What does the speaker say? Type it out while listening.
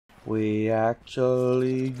We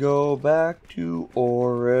actually go back to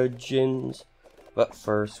Origins, but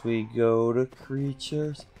first we go to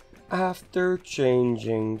creatures after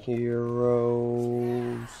changing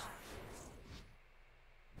heroes.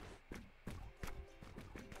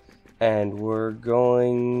 And we're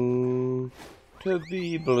going to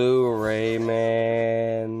be Blue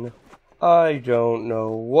Rayman. I don't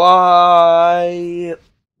know why,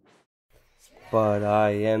 but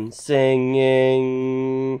I am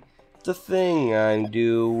singing the thing I'm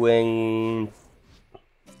doing.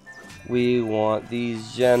 We want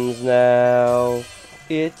these gems now.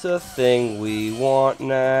 It's a thing we want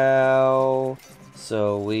now.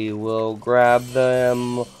 So we will grab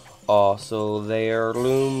them. Also, they are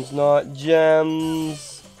looms, not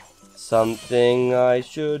gems. Something I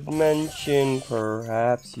should mention,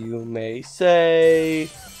 perhaps you may say.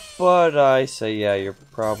 But I say, yeah, you're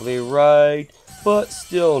probably right. But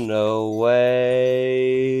still no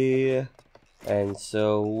way. And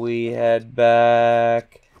so we head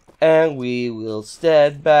back. And we will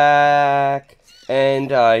stead back.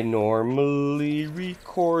 And I normally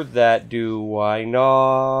record that, do I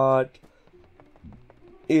not?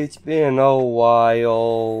 It's been a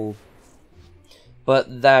while.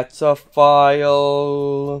 But that's a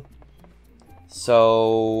file.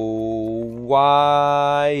 So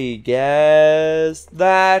I guess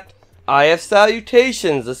that I have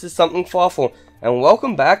salutations. This is something Fawful, and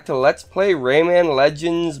welcome back to Let's Play Rayman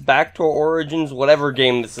Legends Back to Origins, whatever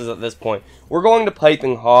game this is at this point. We're going to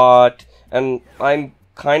Piping Hot, and I'm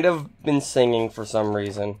kind of been singing for some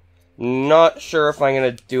reason. Not sure if I'm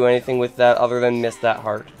gonna do anything with that other than miss that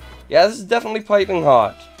heart. Yeah, this is definitely Piping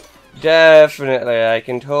Hot. Definitely, I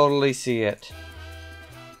can totally see it.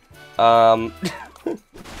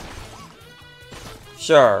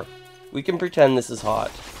 Sure, we can pretend this is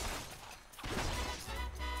hot.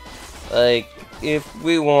 Like, if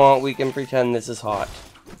we want, we can pretend this is hot.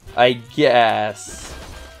 I guess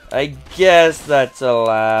that's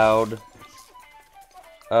allowed.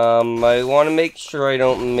 I want to make sure I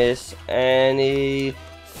don't miss anything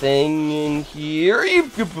in here.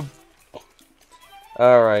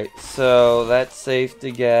 Alright, so that's safe to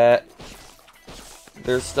get.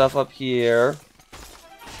 There's stuff up here.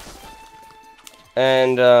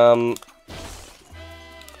 And, that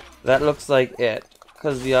looks like it.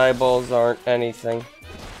 Because the eyeballs aren't anything.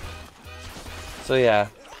 So yeah.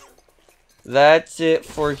 That's it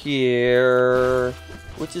for here.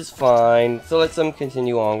 Which is fine. So let's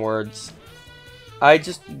continue onwards. I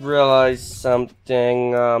just realized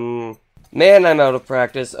something. Man, I'm out of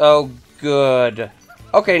practice. Oh, good.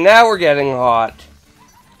 Okay, now we're getting hot.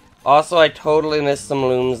 Also, I totally missed some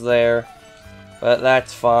looms there. But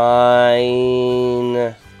that's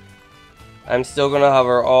fine. I'm still gonna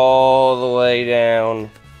hover all the way down.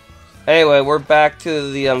 Anyway, we're back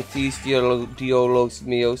to the Dios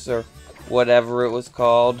Mios, or whatever it was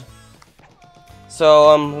called.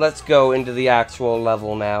 So, let's go into the actual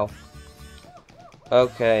level now.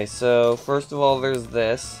 Okay, so first of all, there's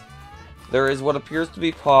this. There is what appears to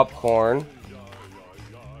be popcorn.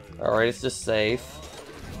 Alright, it's just safe.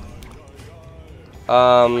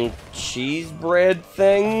 Cheese bread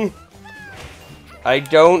thing? I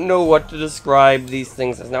don't know what to describe these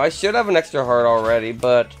things as. Now, I should have an extra heart already,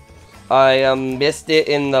 but I missed it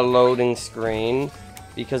in the loading screen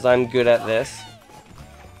because I'm good at this.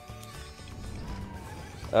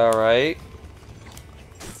 Alright.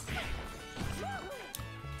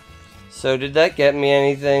 So, did that get me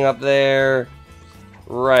anything up there?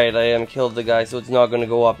 Right, I killed the guy, so it's not going to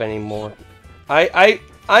go up anymore. I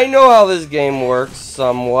know how this game works,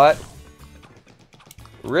 somewhat.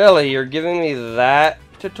 Really, you're giving me that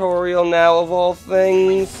tutorial now, of all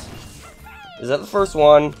things? Is that the first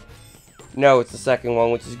one? No, it's the second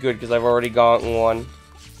one, which is good, because I've already gotten one.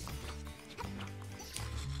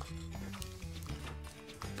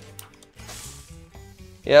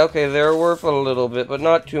 Yeah, okay, they're worth a little bit, but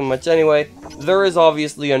not too much. Anyway, there is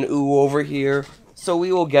obviously an ooh over here, so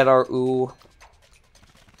we will get our ooh.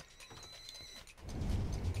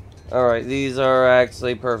 Alright, these are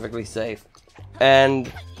actually perfectly safe.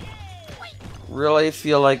 And really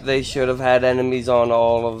feel like they should have had enemies on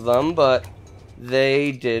all of them, but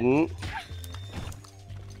they didn't.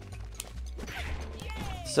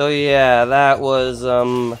 So yeah, that was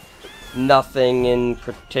nothing in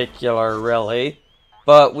particular, really.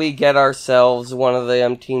 But we get ourselves one of the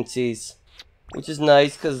teensies, which is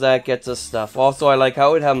nice because that gets us stuff. Also, I like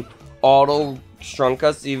how it auto shrunk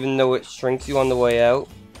us, even though it shrinks you on the way out.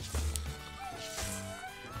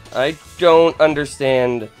 I don't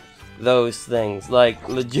understand those things. Like,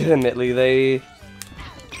 legitimately, they...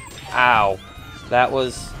 Ow. That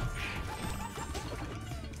was...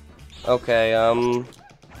 Okay,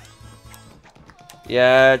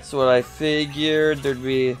 yeah, that's what I figured. There'd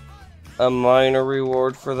be a minor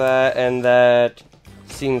reward for that, and that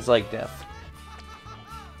seems like death.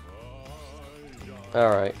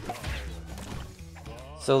 Alright.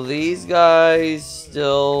 So these guys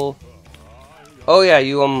still... Oh yeah,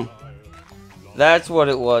 you, that's what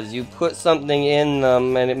it was. You put something in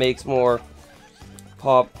them, and it makes more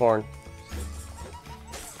popcorn.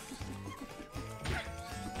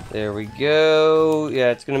 There we go.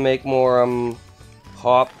 Yeah, it's gonna make more,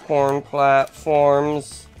 popcorn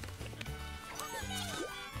platforms.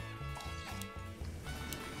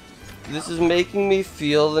 This is making me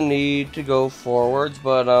feel the need to go forwards,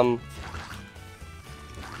 but,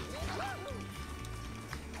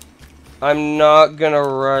 I'm not gonna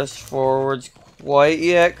rush forwards quite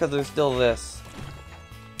yet, because there's still this.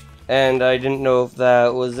 And I didn't know if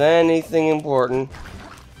that was anything important.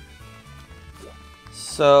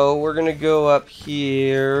 So, we're gonna go up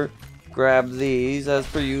here, grab these, as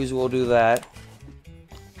per usual, do that.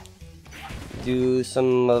 Do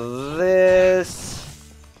some of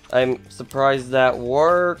this. I'm surprised that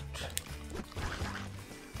worked.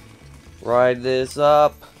 Ride this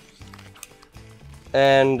up.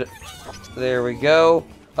 And there we go.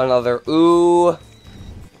 Another ooh.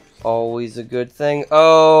 Always a good thing.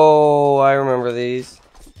 Oh, I remember these.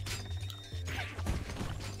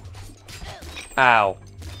 Ow.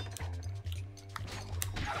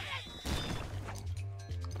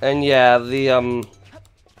 And yeah,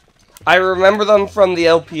 I remember them from the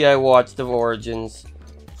LP I watched of Origins,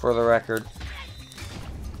 for the record.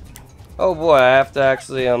 Oh boy, I have to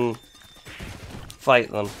actually, fight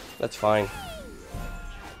them. That's fine.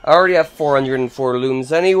 I already have 404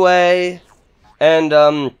 looms anyway. And,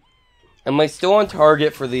 am I still on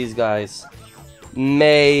target for these guys?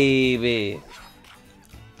 Maybe.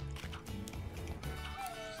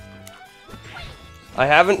 I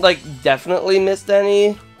haven't, like, definitely missed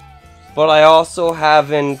any, but I also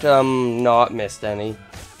haven't, not missed any,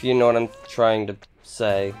 if you know what I'm trying to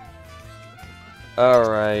say.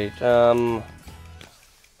 Alright,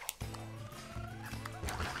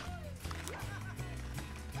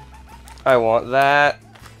 I want that.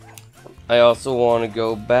 I also want to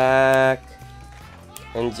go back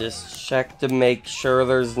and just check to make sure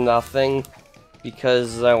there's nothing,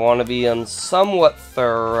 because I want to be, somewhat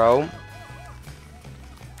thorough.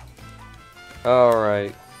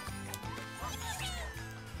 Alright.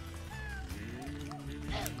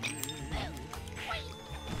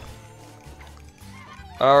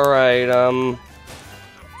 Alright,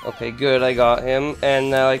 okay, good, I got him,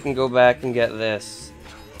 and now I can go back and get this.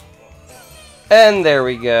 And there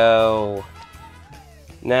we go.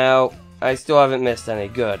 Now, I still haven't missed any,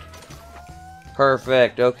 good.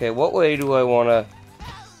 Perfect, okay, what way do I want to...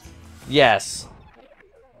 Yes.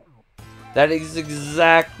 That is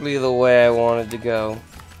exactly the way I wanted to go.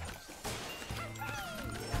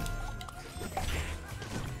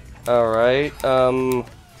 Alright, oh,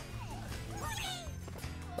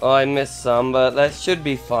 I missed some, but that should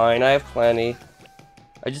be fine. I have plenty.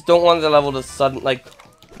 I just don't want the level to sudden, like...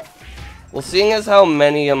 Well, seeing as how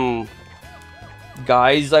many,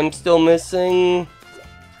 guys I'm still missing,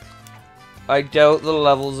 I doubt the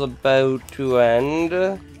level's about to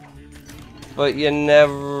end. But you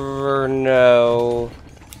never know.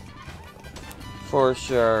 For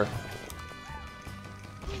sure.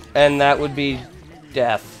 And that would be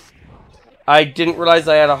death. I didn't realize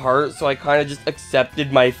I had a heart, so I kind of just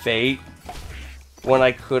accepted my fate when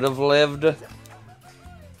I could have lived.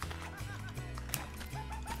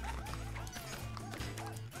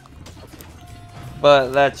 But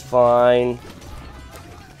that's fine.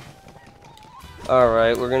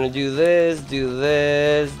 Alright, we're gonna do this, do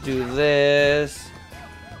this, do this.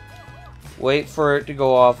 Wait for it to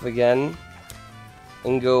go off again.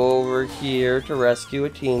 And go over here to rescue a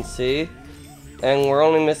teensy. And we're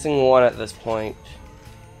only missing one at this point.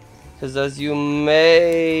 Because as you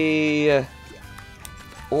may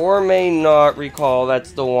or may not recall,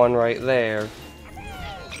 that's the one right there.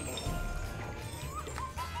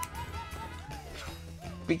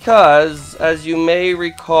 Because, as you may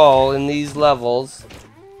recall in these levels,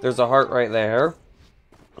 there's a heart right there.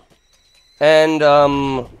 And,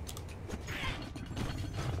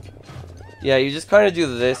 yeah, you just kind of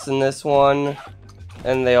do this in this one,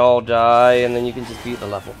 and they all die, and then you can just beat the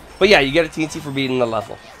level. But yeah, you get a teensy for beating the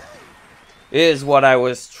level. Is what I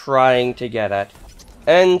was trying to get at.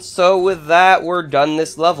 And so with that, we're done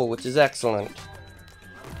this level, which is excellent.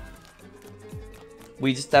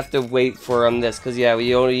 We just have to wait for this, because yeah,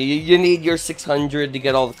 you need your 600 to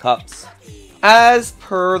get all the cups. As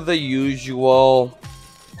per the usual.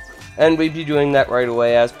 And we'd be doing that right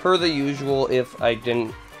away, as per the usual, if I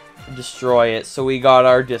didn't destroy it. So we got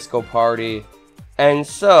our disco party. And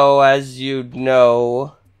so, as you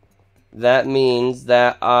know, that means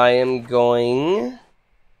that I am going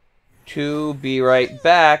to be right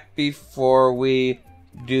back before we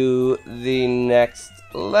do the next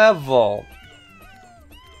level.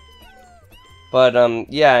 But,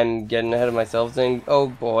 yeah, I'm getting ahead of myself saying, oh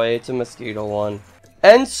boy, it's a mosquito one.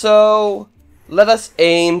 And so, let us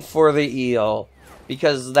aim for the eel,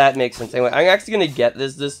 because that makes sense. Anyway, I'm actually gonna get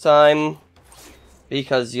this time,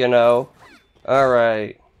 because, you know,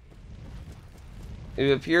 alright.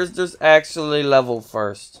 It appears there's actually level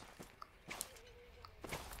first.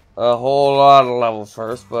 A whole lot of level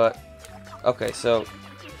first, but... Okay, so...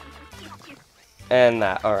 And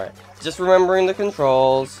that, alright. Just remembering the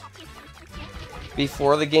controls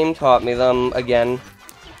before the game taught me them again.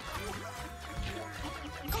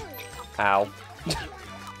 Ow.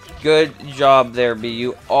 Good job there, B.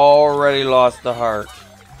 You already lost the heart.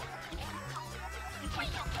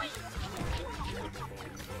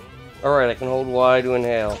 Alright, I can hold Y to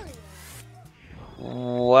inhale.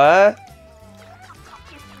 What?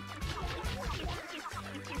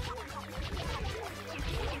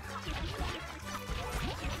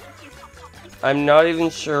 I'm not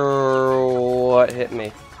even sure what hit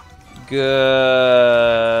me.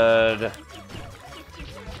 Good.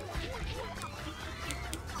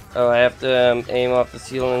 Oh, I have to aim off the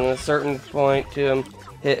ceiling at a certain point to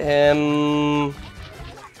hit him.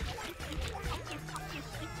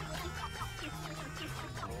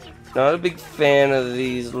 Not a big fan of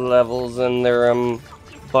these levels and their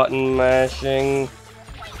button mashing.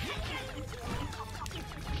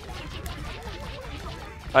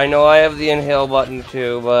 I know I have the inhale button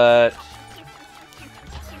too, but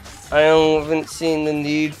I haven't seen the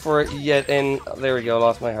need for it yet, and there we go,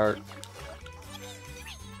 lost my heart.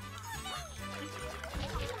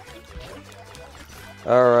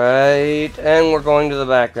 Alright, and we're going to the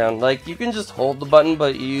background. Like, you can just hold the button,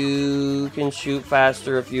 but you can shoot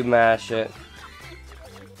faster if you mash it.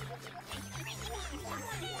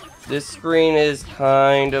 This screen is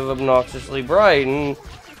kind of obnoxiously bright and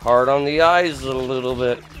hard on the eyes a little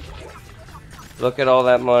bit. Look at all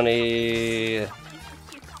that money.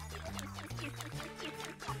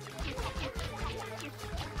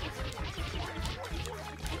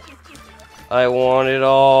 I want it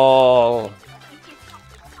all.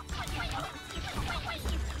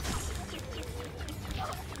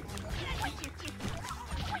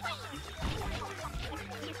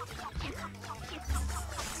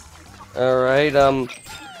 Alright,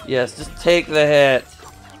 yes, just take the hit.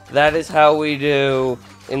 That is how we do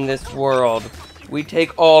in this world. We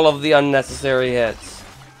take all of the unnecessary hits.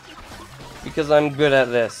 Because I'm good at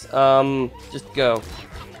this. Just go.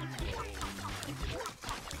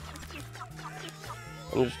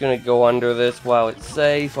 I'm just gonna go under this while it's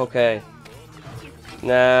safe. Okay.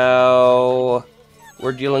 Now,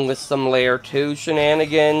 we're dealing with some layer 2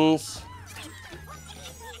 shenanigans.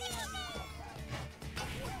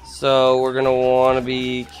 So, we're gonna want to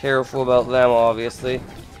be careful about them, obviously.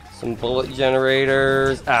 Some bullet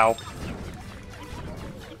generators. Ow.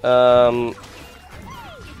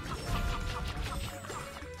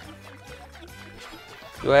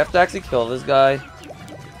 Do I have to actually kill this guy?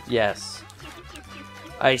 Yes.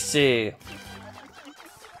 I see.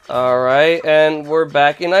 Alright, and we're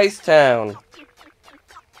back in Ice Town.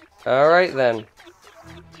 Alright then.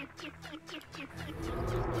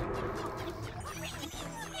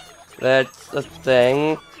 That's a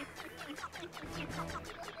thing.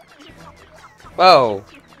 Oh.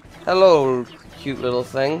 Hello, cute little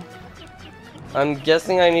thing. I'm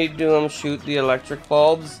guessing I need to shoot the electric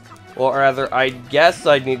bulbs. Or rather, I guess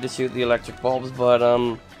I'd need to shoot the electric bulbs, but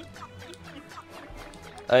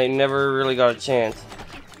I never really got a chance.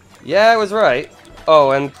 Yeah, I was right. Oh,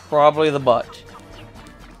 and probably the butt.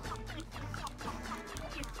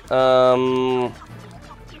 Can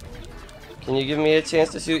you give me a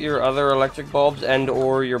chance to shoot your other electric bulbs and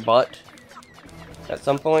or your butt? At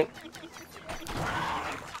some point?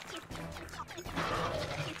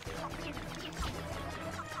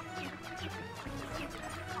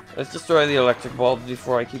 Let's destroy the electric bulbs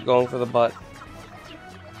before I keep going for the butt.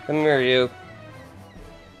 Come here, you.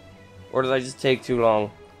 Or did I just take too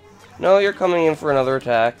long? No, you're coming in for another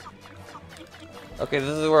attack. Okay, this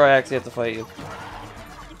is where I actually have to fight you.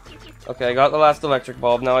 Okay, I got the last electric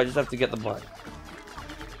bulb. Now I just have to get the butt.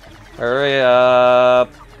 Hurry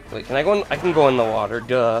up. Wait, can I go in? I can go in the water.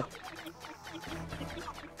 Duh.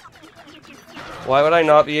 Why would I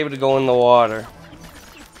not be able to go in the water?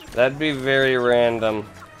 That'd be very random.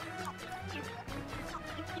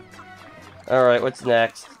 Alright, what's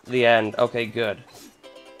next? the end. Okay, good.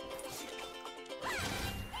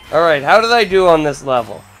 Alright, how did I do on this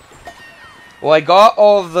level? Well, I got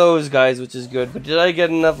all of those guys, which is good, but did I get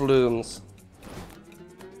enough looms?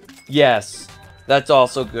 Yes, that's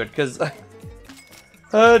also good, because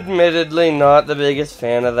admittedly not the biggest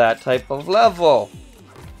fan of that type of level.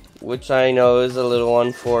 Which I know is a little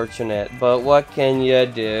unfortunate, but what can you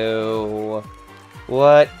do?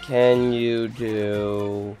 What can you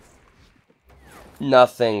do?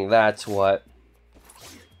 Nothing, that's what.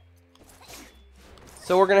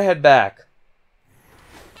 So we're gonna head back.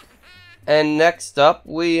 And next up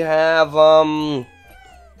we have,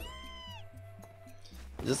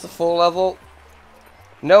 is this a full level?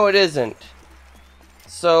 No, it isn't.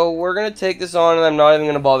 So we're gonna take this on, and I'm not even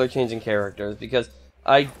gonna bother changing characters, because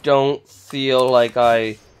I don't feel like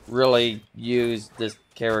I really used this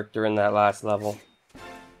character in that last level.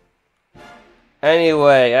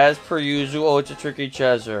 Anyway, as per usual, it's a tricky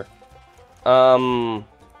treasure. The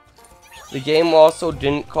game also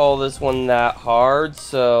didn't call this one that hard,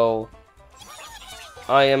 so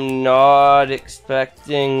I am not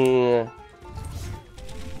expecting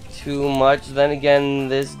too much. Then again,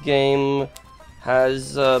 this game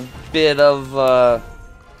has a bit of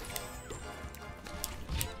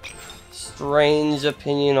strange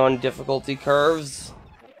opinion on difficulty curves,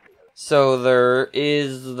 so there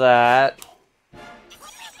is that.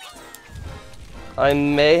 I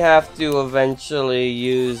may have to eventually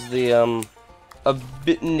use the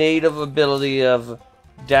native ability of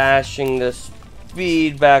dashing the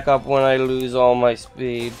speed back up when I lose all my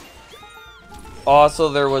speed. Also,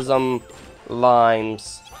 there was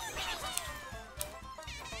limes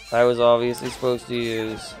I was obviously supposed to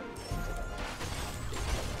use.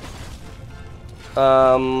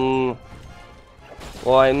 Well,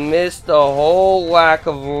 I missed a whole whack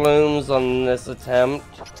of looms on this attempt.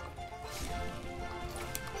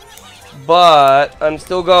 But I'm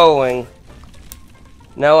still going.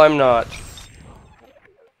 No, I'm not.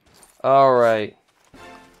 Alright.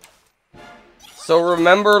 So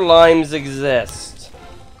remember, limes exist.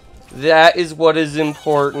 That is what is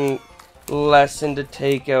important lesson to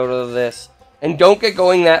take out of this. And don't get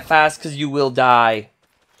going that fast, because you will die.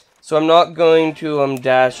 So I'm not going to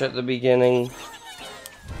dash at the beginning.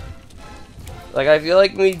 Like, I feel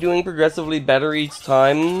like me doing progressively better each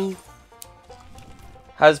time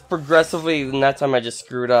has progressively, and that time I just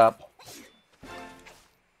screwed up.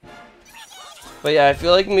 But yeah, I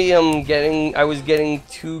feel like me I was getting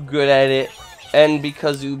too good at it, and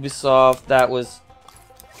because Ubisoft, that was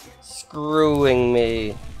screwing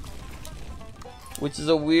me. Which is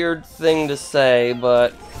a weird thing to say,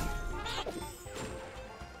 but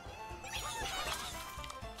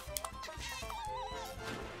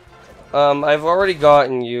I've already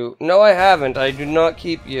gotten you. No, I haven't. I do not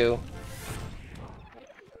keep you.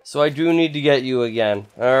 So I do need to get you again.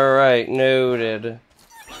 Alright, noted.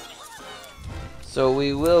 So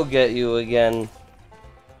we will get you again.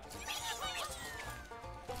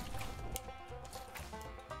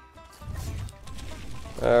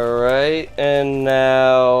 Alright, and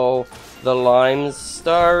now the limes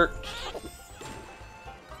start.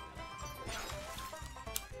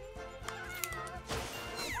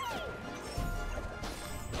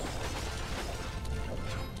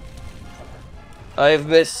 I've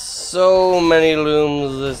missed so many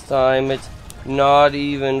looms this time, it's not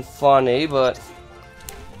even funny, but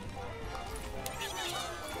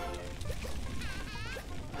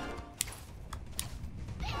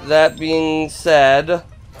that being said,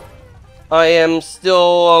 I am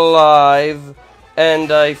still alive,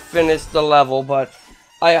 and I finished the level, but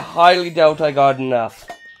I highly doubt I got enough.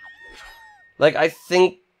 Like, I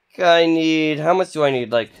think I need, how much do I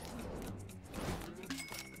need, like,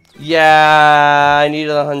 yeah, I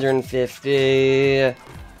needed 150.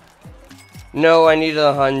 No, I needed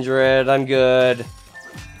 100. I'm good.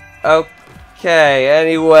 Okay,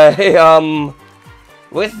 anyway,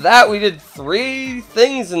 with that, we did 3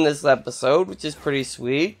 things in this episode, which is pretty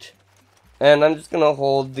sweet. And I'm just gonna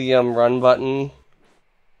hold the run button.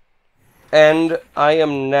 And I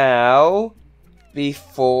am now,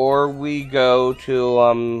 before we go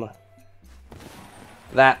to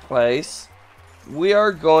that place, we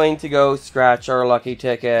are going to go scratch our lucky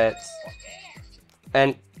tickets.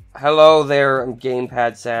 And hello there,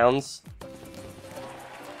 gamepad sounds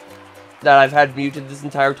that I've had muted this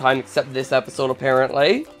entire time except this episode,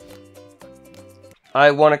 apparently. I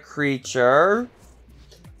want a creature.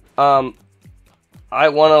 I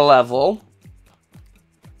want a level.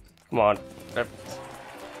 Come on.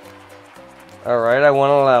 Alright, I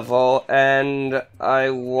want a level. And I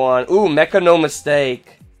want... Ooh, Mecha No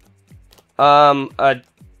Mistake. A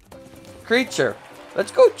creature.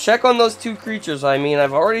 let's go check on those two creatures. I mean,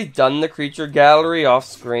 I've already done the creature gallery off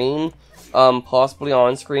screen, possibly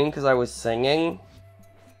on screen because I was singing.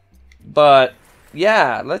 But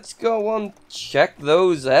yeah, let's go check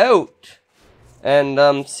those out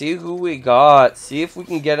and see who we got. See if we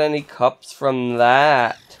can get any cups from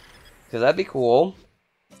that, because that'd be cool.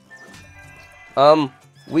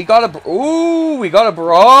 We got a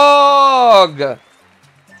Brog!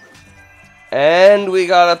 And we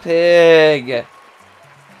got a Pig.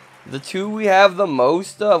 The two we have the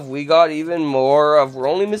most of, we got even more of. We're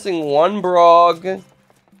only missing one Brog,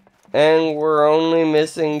 and we're only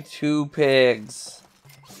missing 2 Pigs.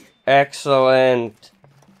 Excellent.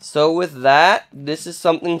 So with that, this is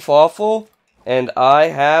something Fawful, and I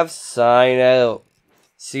have sign out.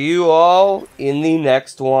 See you all in the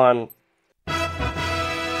next one.